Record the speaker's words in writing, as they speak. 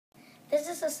This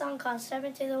is a song called Step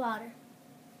Into the Water.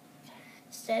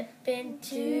 Step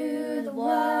into the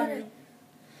water,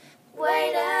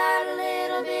 wade out a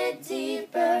little bit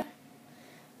deeper.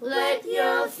 Let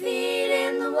your feet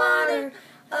in the water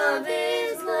of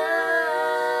His love.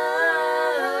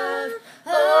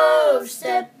 Oh,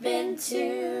 step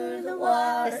into the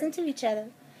water. Listen to each other.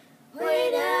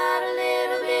 Wade out a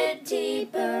little bit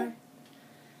deeper.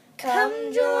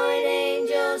 Come join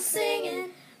angels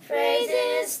singing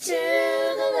praises to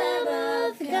the Lamb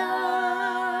of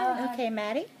God. Okay,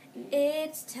 Maddie.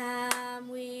 It's time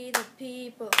we the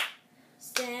people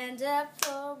stand up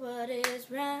for what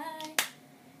is right.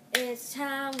 It's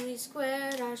time we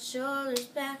squared our shoulders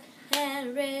back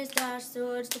and raised our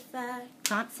swords to fight.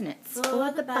 Consonants.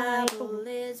 For the Bible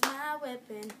is my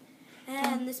weapon,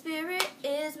 and the Spirit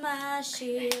is my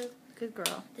shield. Good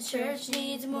girl. The church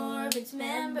needs more of its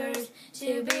members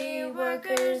to be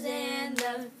workers in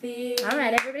the field. All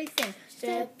right, everybody sing.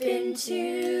 Step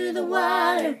into the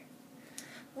water,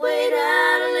 wade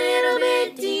out a little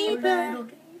bit deeper.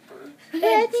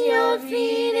 Let your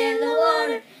feet in the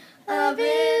water of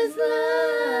His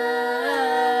love.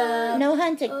 No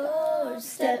hunting. Oh,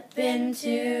 step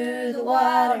into the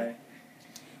water,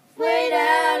 wade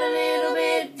out a little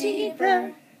bit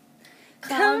deeper.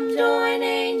 Come join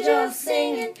angels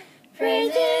singing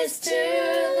praises to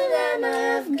the Lamb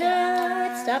of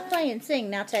God. Stop playing. Sing.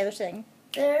 Now, Taylor, sing.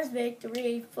 There's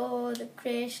victory for the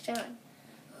Christian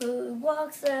who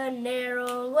walks the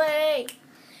narrow way.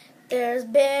 There's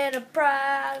been a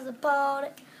prize upon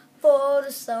it for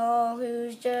the soul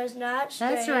who's just not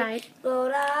straight. That's right.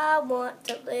 Lord, I want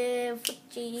to live for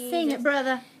Jesus. Sing it,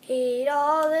 brother. He's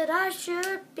all that I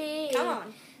should be. Come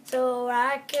on. So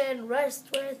I can rest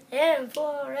with Him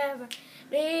forever.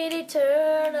 Need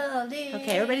eternally.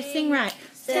 Okay, everybody sing right.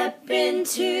 Step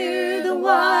into the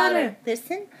water.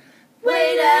 Listen.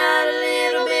 Wade out a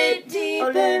little bit deeper.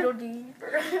 A little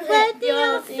deeper. Let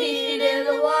your feet in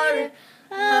the water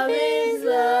of His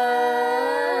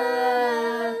love.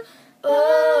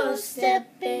 Oh,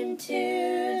 step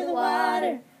into the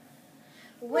water.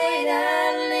 Wade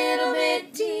out a little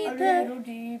bit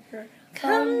deeper.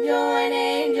 Come join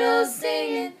angels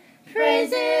singing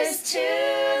praises to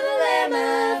the Lamb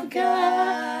of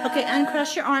God. Okay,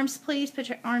 uncross your arms, please. Put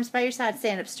your arms by your side.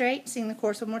 Stand up straight. Sing the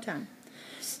chorus one more time.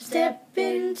 Step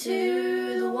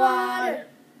into the water.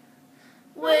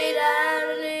 Wade out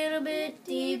a little bit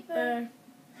deeper.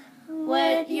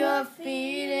 Wet your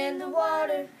feet in the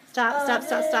water. Stop, stop,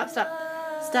 stop, stop, stop.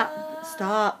 Stop,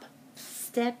 stop.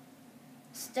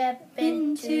 Step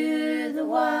into the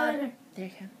water. There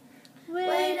you go.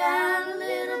 Wade out a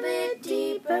little bit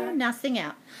deeper. Now sing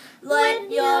out. Let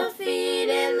your feet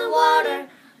in the water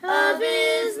of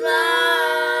His love.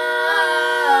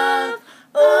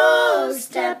 Oh,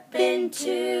 step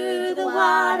into the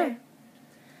water.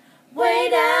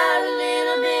 Wade out a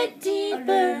little bit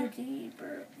deeper.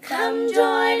 Come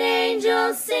join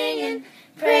angels singing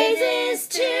praises